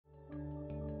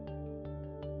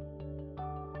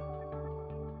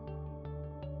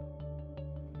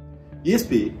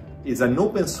ESP is an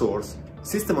open-source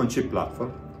system-on-chip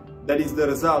platform that is the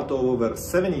result of over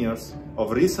 7 years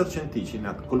of research and teaching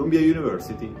at Columbia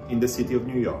University in the city of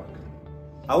New York.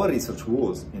 Our research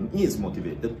was and is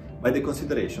motivated by the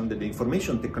consideration that the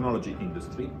information technology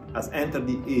industry has entered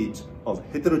the age of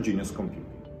heterogeneous computing.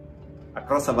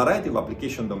 Across a variety of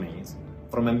application domains,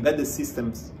 from embedded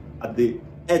systems at the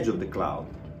edge of the cloud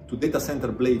to data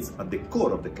center blades at the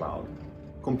core of the cloud,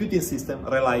 computing systems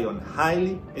rely on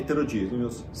highly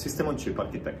heterogeneous system-on-chip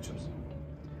architectures.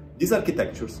 These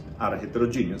architectures are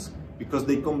heterogeneous because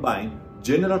they combine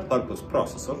general-purpose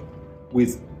processors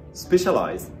with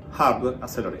specialized hardware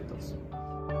accelerators.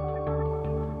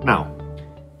 Now,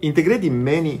 integrating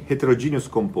many heterogeneous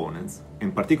components,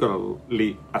 and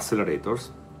particularly accelerators,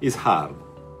 is hard.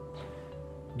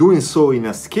 Doing so in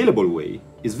a scalable way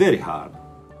is very hard.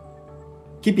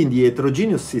 Keeping the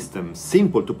heterogeneous system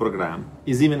simple to program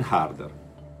is even harder.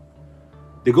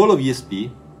 The goal of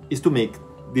ESP is to make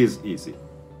this easy.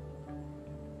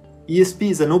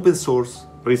 ESP is an open-source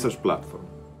research platform.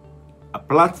 A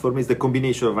platform is the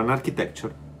combination of an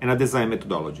architecture and a design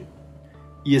methodology.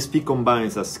 ESP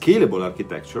combines a scalable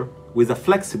architecture with a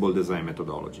flexible design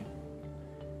methodology.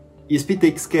 ESP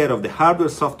takes care of the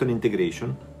hardware-software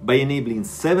integration by enabling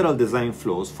several design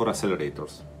flows for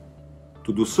accelerators.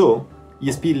 To do so,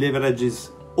 ESP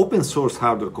leverages open-source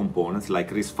hardware components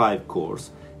like RISC-V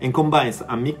cores and combines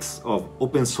a mix of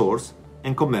open-source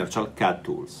and commercial CAD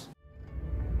tools.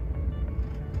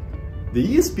 The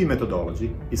ESP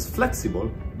methodology is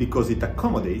flexible because it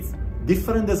accommodates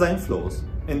different design flows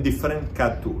and different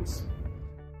CAD tools.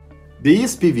 The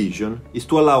ESP vision is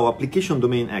to allow application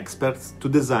domain experts to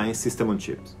design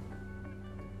system-on-chips.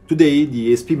 Today,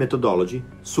 the ESP methodology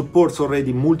supports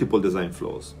already multiple design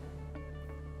flows.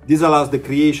 This allows the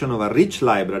creation of a rich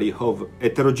library of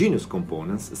heterogeneous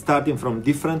components starting from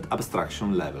different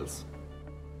abstraction levels.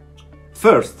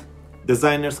 First,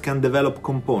 designers can develop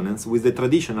components with the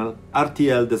traditional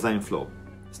RTL design flow,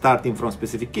 starting from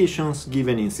specifications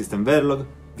given in System Verilog,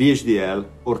 VHDL,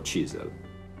 or Chisel.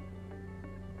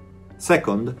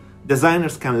 Second,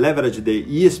 designers can leverage the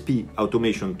ESP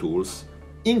automation tools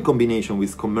in combination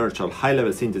with commercial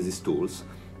high-level synthesis tools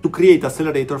to create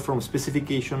accelerator from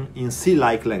specification in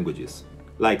C-like languages,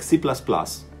 like C++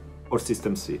 or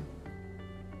System C.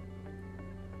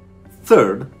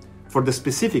 Third, for the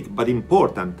specific but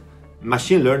important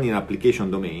machine learning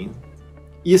application domain,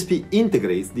 ESP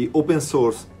integrates the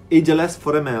open-source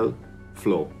HLS4ML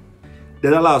flow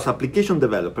that allows application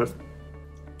developers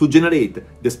to generate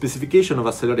the specification of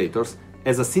accelerators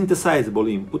as a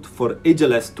synthesizable input for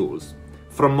HLS tools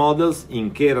from models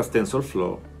in Keras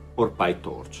TensorFlow or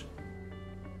PyTorch.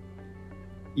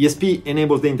 ESP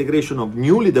enables the integration of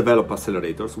newly developed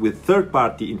accelerators with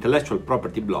third-party intellectual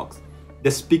property blocks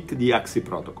that speak the AXI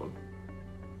protocol.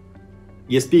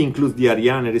 ESP includes the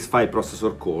Ariane RISC-V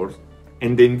processor cores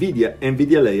and the NVIDIA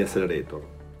NVIDIA accelerator.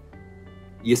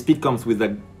 ESP comes with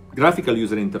a graphical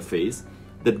user interface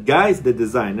that guides the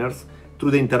designers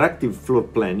through the interactive floor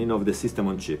planning of the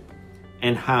system-on-chip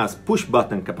and has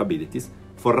push-button capabilities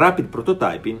for rapid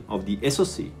prototyping of the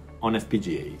SoC on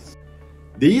FPGAs.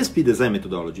 The ESP design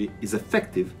methodology is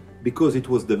effective because it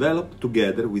was developed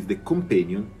together with the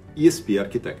companion ESP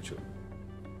architecture.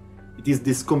 It is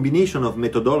this combination of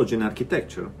methodology and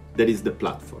architecture that is the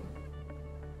platform.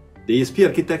 The ESP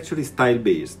architecture is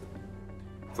tile-based.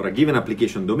 For a given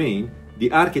application domain,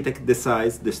 the architect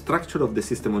decides the structure of the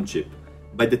system-on-chip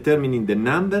by determining the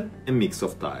number and mix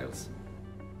of tiles.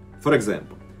 For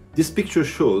example, this picture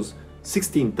shows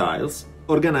 16 tiles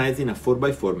organized in a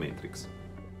 4x4 matrix.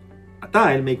 A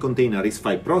tile may contain a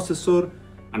RISC-V processor,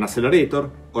 an accelerator,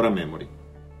 or a memory.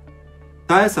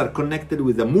 Tiles are connected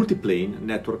with a multiplane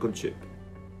network on chip.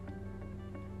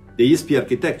 The ESP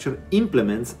architecture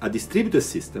implements a distributed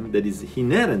system that is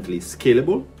inherently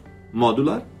scalable,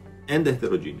 modular, and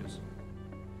heterogeneous.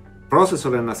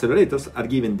 Processors and accelerators are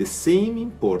given the same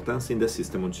importance in the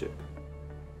system-on-chip.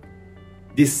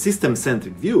 This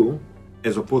system-centric view,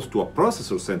 as opposed to a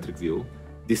processor-centric view,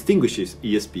 distinguishes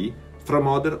ESP from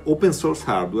other open-source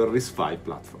hardware RISC-V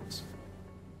platforms.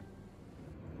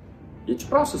 Each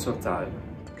processor tile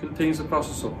contains a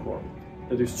processor core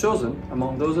that is chosen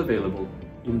among those available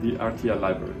in the RTL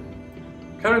library.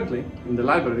 Currently, in the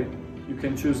library, you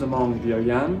can choose among the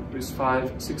Ariane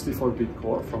RISC-V 64-bit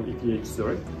core from ETH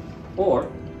Zurich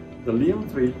or the Lion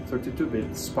 3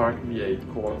 32-bit Spark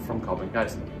V8 core from Cobb &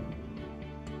 Geisler.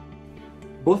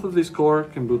 Both of these cores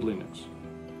can boot Linux,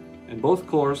 and both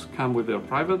cores come with their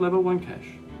private level 1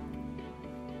 cache.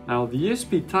 Now the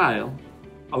ESP tile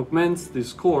augments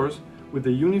these cores with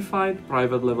a unified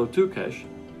private level 2 cache,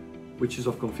 which is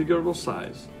of configurable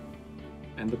size,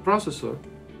 and the processor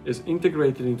is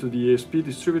integrated into the ESP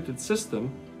distributed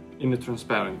system in a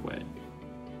transparent way.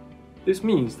 This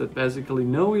means that basically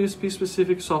no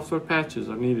ESP-specific software patches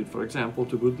are needed, for example,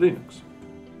 to boot Linux.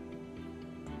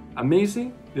 A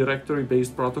MASI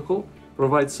directory-based protocol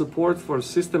provides support for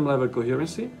system-level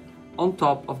coherency on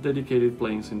top of dedicated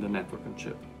planes in the network on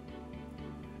chip.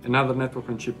 Another network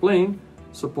on chip plane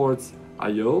supports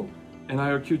I/O and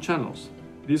IRQ channels.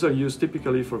 These are used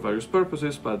typically for various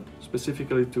purposes, but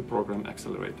specifically to program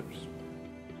accelerators.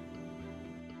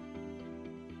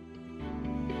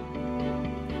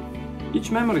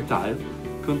 Each memory tile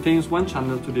contains one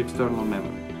channel to the external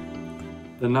memory.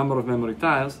 The number of memory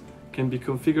tiles can be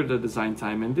configured at design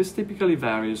time, and this typically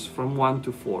varies from 1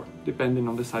 to 4, depending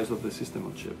on the size of the system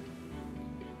on chip.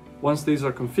 Once these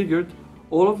are configured,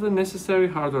 all of the necessary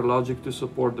hardware logic to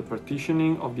support the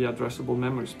partitioning of the addressable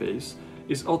memory space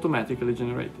is automatically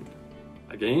generated.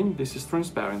 Again, this is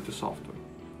transparent to software.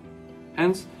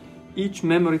 Hence, each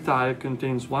memory tile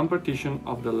contains one partition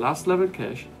of the last level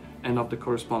cache and of the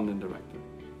corresponding directory.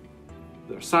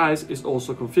 Their size is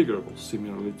also configurable,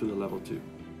 similarly to the level 2.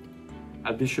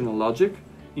 Additional logic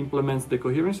implements the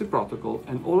coherency protocol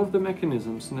and all of the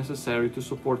mechanisms necessary to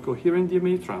support coherent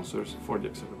DMA transfers for the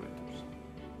accelerators.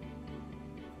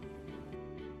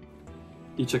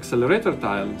 Each accelerator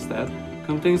tile, instead,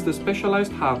 contains the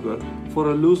specialized hardware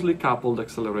for a loosely coupled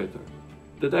accelerator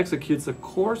that executes a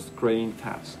coarse-grained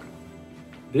task.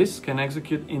 This can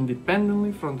execute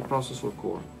independently from the processor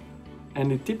core,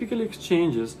 and it typically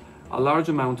exchanges a large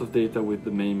amount of data with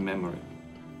the main memory,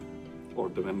 or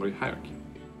the memory hierarchy.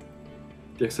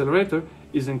 The accelerator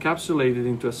is encapsulated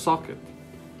into a socket,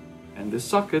 and this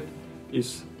socket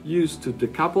is used to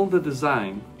decouple the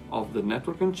design of the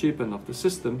network on chip and of the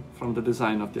system from the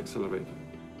design of the accelerator.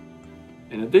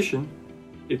 In addition,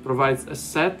 it provides a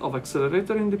set of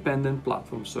accelerator-independent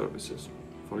platform services.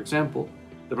 For example,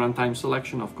 the runtime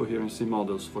selection of coherency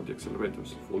models for the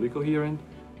accelerators, fully coherent,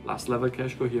 last level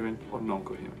cache coherent, or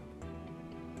non-coherent.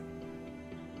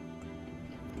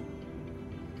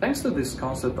 Thanks to this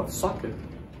concept of socket,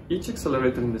 each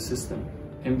accelerator in the system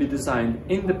can be designed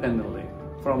independently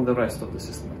from the rest of the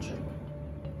system on chip.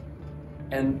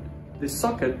 And this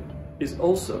socket is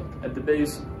also at the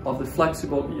base of the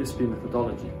flexible ESP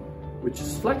methodology, which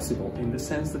is flexible in the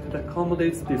sense that it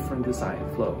accommodates different design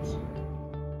flows.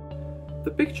 The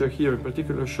picture here in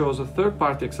particular shows a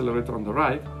third-party accelerator on the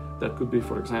right, that could be,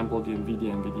 for example, the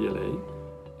NVIDIA NVDLA,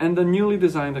 and a newly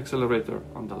designed accelerator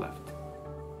on the left.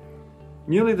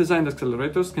 Newly designed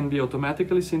accelerators can be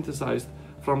automatically synthesized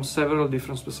from several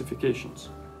different specifications.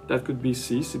 That could be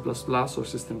C, C++, or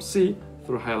System C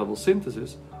through high-level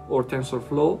synthesis, or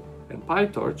TensorFlow and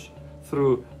PyTorch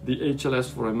through the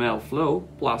HLS4ML flow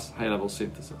plus high-level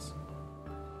synthesis.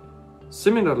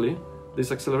 Similarly,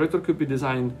 this accelerator could be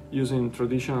designed using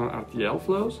traditional RTL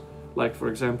flows, like for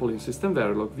example in System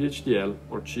Verilog, VHDL,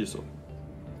 or Chisel.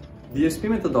 The ESP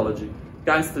methodology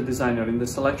guides the designer in the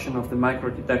selection of the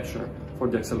microarchitecture for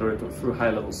the accelerator through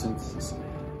high-level synthesis,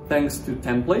 thanks to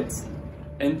templates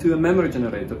and to a memory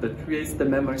generator that creates the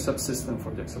memory subsystem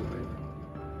for the accelerator.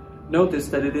 Notice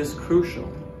that it is crucial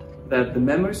that the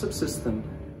memory subsystem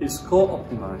is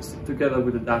co-optimized together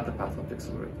with the data path of the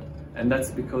accelerator, and that's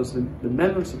because the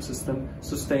memory subsystem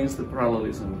sustains the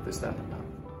parallelism of this data path.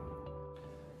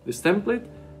 This template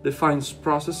defines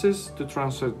processes to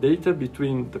transfer data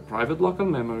between the private local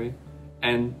memory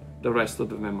and the rest of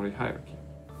the memory hierarchy.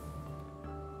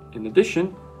 In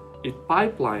addition, it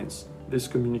pipelines this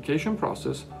communication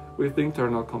process with the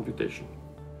internal computation.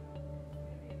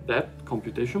 That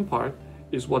computation part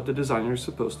is what the designer is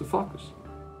supposed to focus.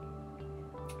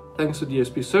 Thanks to the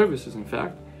ESP services, in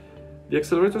fact, the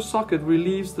accelerator socket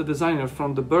relieves the designer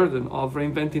from the burden of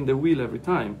reinventing the wheel every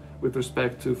time with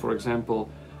respect to, for example,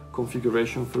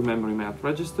 configuration through memory mapped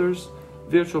registers,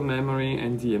 virtual memory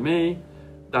and DMA,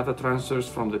 data transfers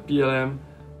from the PLM,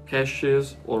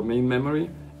 caches or main memory,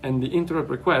 and the interrupt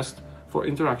request for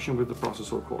interaction with the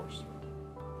processor cores.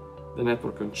 The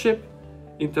network on chip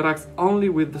interacts only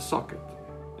with the socket,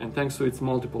 and thanks to its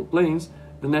multiple planes,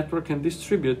 the network can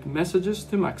distribute messages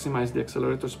to maximize the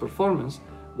accelerator's performance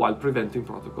while preventing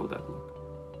protocol deadlock.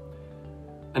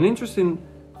 An interesting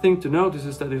thing to notice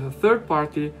is that if a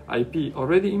third-party IP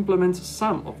already implements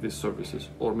some of these services,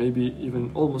 or maybe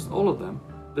even almost all of them,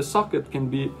 the socket can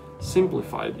be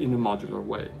simplified in a modular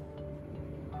way.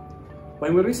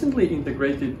 When we recently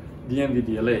integrated the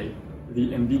NVDLA,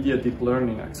 the NVIDIA Deep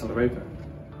Learning Accelerator,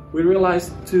 we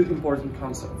realized two important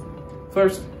concepts.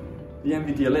 First, the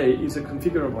NVDLA is a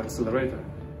configurable accelerator,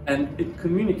 and it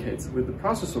communicates with the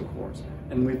processor cores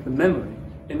and with the memory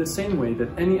in the same way that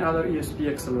any other ESP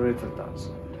accelerator does.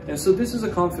 And so this is a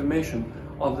confirmation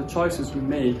of the choices we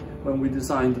made when we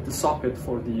designed the socket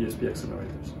for the ESP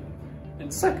accelerators.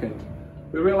 And second,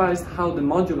 we realized how the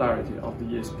modularity of the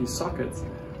ESP sockets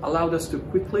allowed us to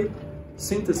quickly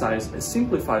synthesize a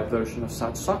simplified version of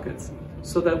such sockets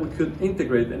so that we could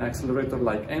integrate an accelerator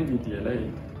like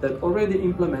NVDLA that already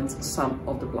implements some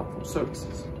of the platform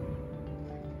services.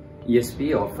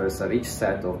 ESP offers a rich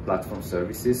set of platform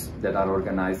services that are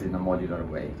organized in a modular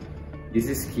way. This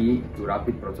is key to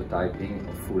rapid prototyping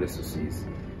of full SoCs.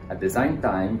 At design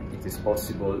time, it is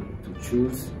possible to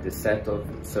choose the set of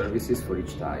services for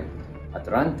each type. At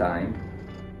runtime,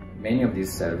 many of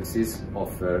these services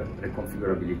offer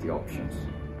reconfigurability options.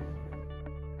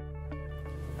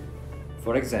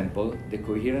 For example, the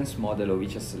coherence model of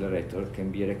each accelerator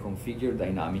can be reconfigured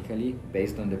dynamically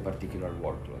based on the particular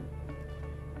workload.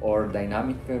 Or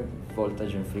dynamic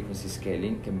voltage and frequency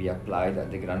scaling can be applied at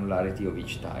the granularity of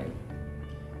each tile.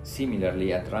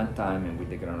 Similarly, at runtime and with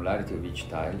the granularity of each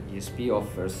tile, ESP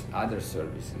offers other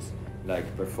services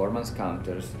like performance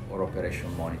counters or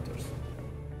operation monitors.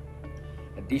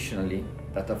 Additionally,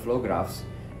 data flow graphs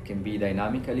can be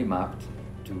dynamically mapped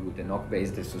to the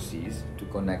NOC-based SoCs to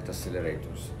connect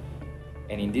accelerators.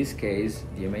 And in this case,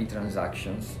 DMA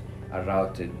transactions are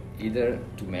routed either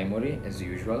to memory as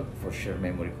usual for shared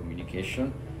memory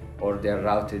communication, or they are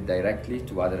routed directly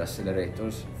to other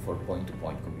accelerators for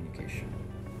point-to-point communication.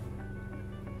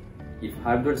 If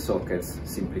hardware sockets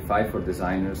simplify for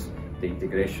designers the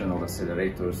integration of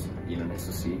accelerators in an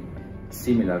SoC,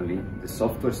 similarly, the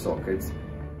software sockets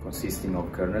consisting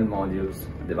of kernel modules,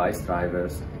 device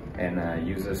drivers, and a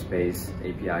user space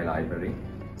API library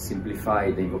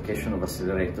simplify the invocation of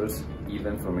accelerators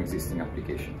even from existing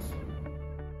applications.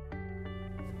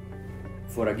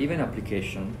 For a given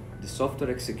application, the software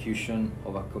execution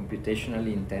of a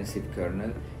computationally intensive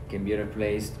kernel can be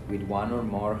replaced with one or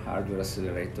more hardware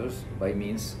accelerators by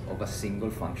means of a single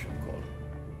function call.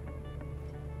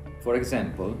 For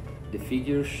example, the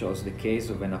figure shows the case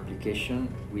of an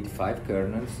application with 5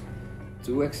 kernels,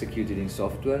 2 executed in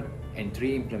software and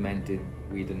 3 implemented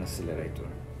with an accelerator.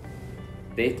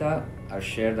 Data are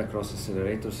shared across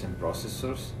accelerators and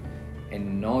processors,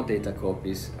 and no data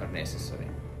copies are necessary.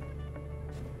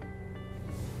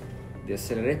 The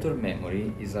accelerator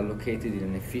memory is allocated in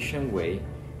an efficient way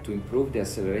to improve the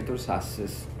accelerator's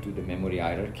access to the memory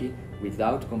hierarchy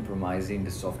without compromising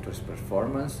the software's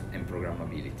performance and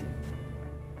programmability.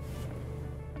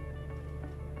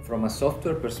 From a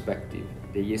software perspective,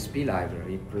 the ESP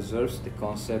library preserves the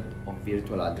concept of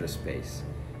virtual address space,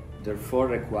 therefore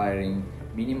requiring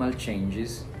minimal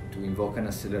changes to invoke an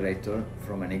accelerator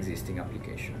from an existing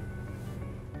application.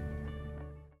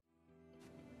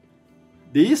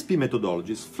 The ESP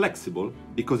methodology is flexible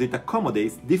because it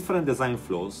accommodates different design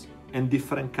flows and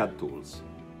different CAD tools.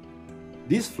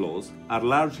 These flows are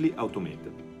largely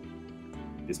automated.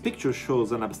 This picture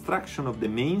shows an abstraction of the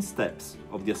main steps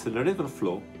of the accelerator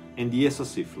flow and the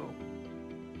SoC flow.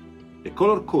 The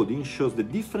color coding shows the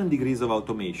different degrees of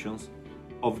automations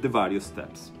of the various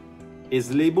steps,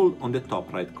 as labeled on the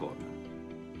top right corner.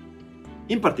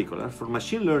 In particular, for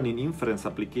machine learning inference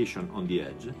application on the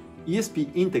edge,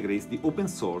 ESP integrates the open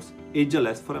source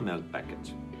HLS4ML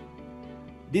package.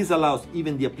 This allows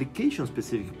even the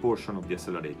application-specific portion of the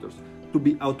accelerators to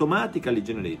be automatically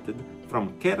generated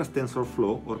from Keras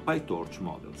TensorFlow or PyTorch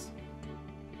models.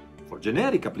 For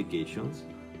generic applications,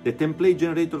 the template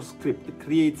generator script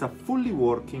creates a fully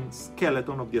working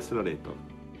skeleton of the accelerator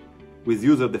with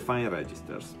user-defined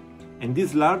registers, and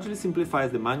this largely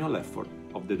simplifies the manual effort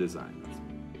of the designers.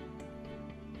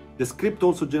 The script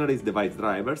also generates device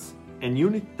drivers and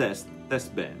unit test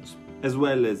bench, as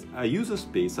well as a user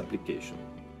space application,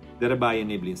 thereby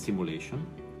enabling simulation,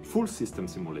 full system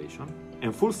simulation,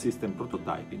 and full system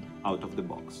prototyping out of the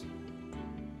box.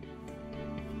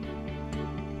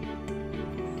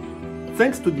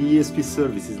 Thanks to the ESP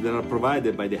services that are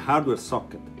provided by the hardware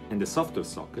socket and the software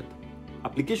socket,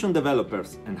 application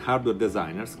developers and hardware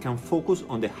designers can focus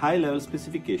on the high-level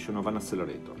specification of an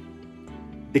accelerator,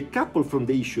 decoupled from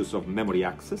the issues of memory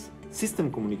access,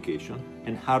 system communication,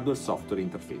 and hardware-software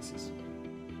interfaces.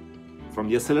 From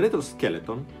the accelerator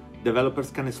skeleton, developers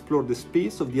can explore the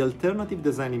space of the alternative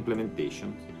design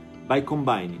implementations by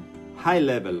combining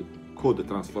high-level code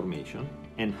transformation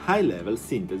and high-level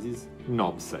synthesis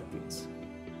knob settings.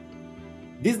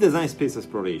 This design space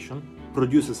exploration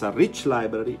produces a rich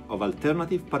library of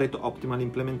alternative Pareto-optimal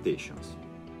implementations,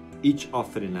 each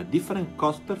offering a different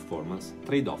cost-performance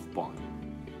trade-off point.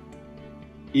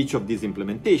 Each of these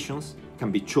implementations can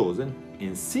be chosen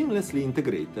and seamlessly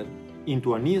integrated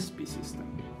into an ESP system.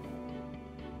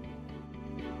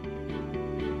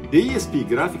 The ESP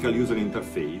graphical user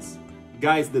interface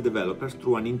guides the developers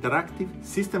through an interactive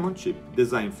system-on-chip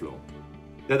design flow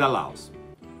that allows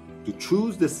to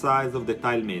choose the size of the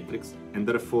tile matrix and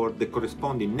therefore the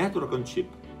corresponding network-on-chip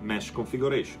mesh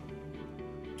configuration,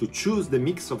 to choose the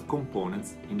mix of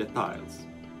components in the tiles,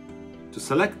 to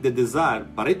select the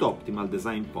desired Pareto optimal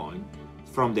design point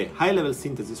from the high-level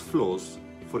synthesis flows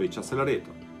for each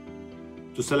accelerator,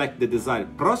 to select the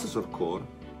desired processor core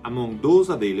among those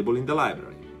available in the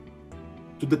library,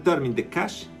 to determine the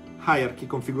cache hierarchy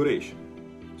configuration,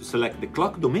 to select the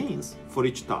clock domains for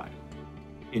each tile,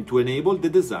 and to enable the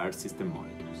desired system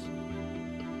monitors.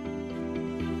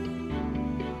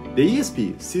 The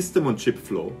ESP system-on-chip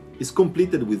flow is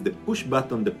completed with the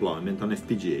push-button deployment on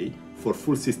FPGA for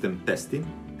full system testing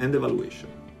and evaluation.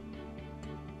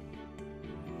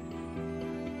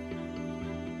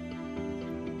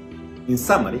 In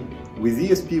summary, with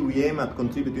ESP we aim at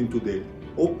contributing to the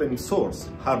open source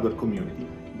hardware community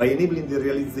by enabling the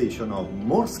realization of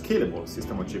more scalable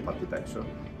system-on-chip architecture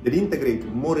that integrate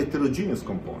more heterogeneous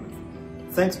components,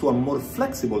 thanks to a more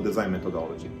flexible design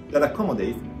methodology that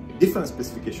accommodates different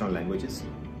specification languages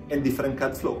and different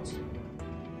CAD flows.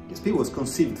 ESP was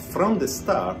conceived from the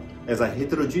start as a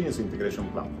heterogeneous integration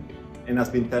platform and has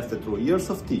been tested through years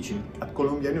of teaching at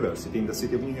Columbia University in the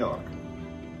city of New York.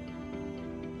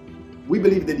 We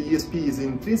believe that ESP is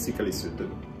intrinsically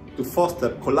suited to foster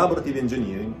collaborative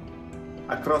engineering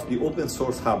across the open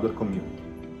source hardware community.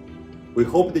 We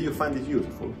hope that you find it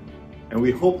useful, and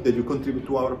we hope that you contribute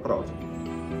to our project.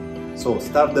 So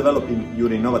start developing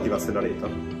your innovative accelerator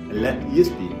and let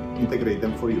ESP integrate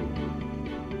them for you.